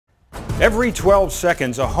Every 12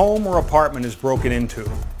 seconds, a home or apartment is broken into.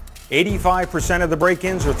 85% of the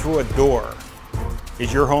break-ins are through a door.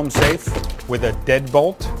 Is your home safe with a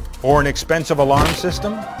deadbolt or an expensive alarm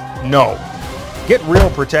system? No. Get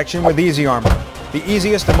real protection with Easy Armor, the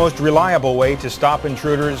easiest and most reliable way to stop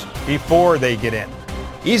intruders before they get in.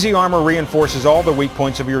 Easy Armor reinforces all the weak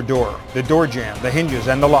points of your door, the door jamb, the hinges,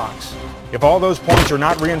 and the locks. If all those points are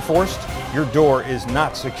not reinforced, your door is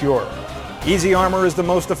not secure. Easy Armor is the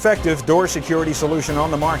most effective door security solution on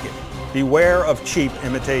the market. Beware of cheap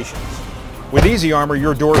imitations. With Easy Armor,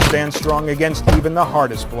 your door stands strong against even the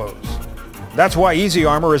hardest blows. That's why Easy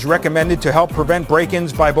Armor is recommended to help prevent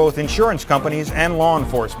break-ins by both insurance companies and law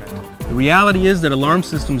enforcement. The reality is that alarm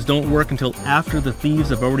systems don't work until after the thieves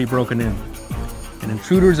have already broken in. And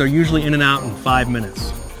intruders are usually in and out in 5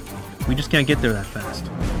 minutes. We just can't get there that fast.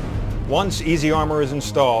 Once Easy Armor is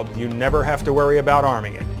installed, you never have to worry about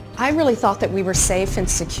arming it. I really thought that we were safe and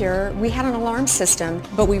secure. We had an alarm system,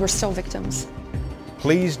 but we were still victims.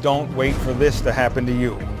 Please don't wait for this to happen to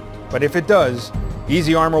you. But if it does,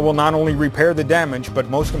 Easy Armor will not only repair the damage,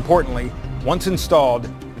 but most importantly, once installed,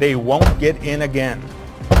 they won't get in again.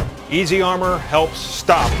 Easy Armor helps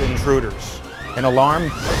stop intruders. An alarm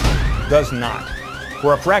does not.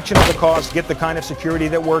 For a fraction of the cost, get the kind of security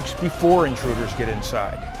that works before intruders get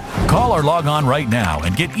inside. Call or log on right now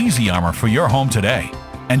and get Easy Armor for your home today.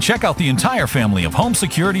 And check out the entire family of home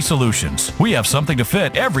security solutions. We have something to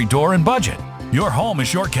fit every door and budget. Your home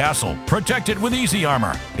is your castle. Protect it with Easy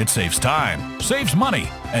Armor. It saves time, saves money,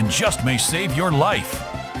 and just may save your life.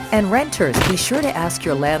 And renters, be sure to ask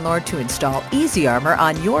your landlord to install Easy Armor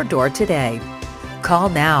on your door today. Call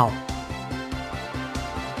now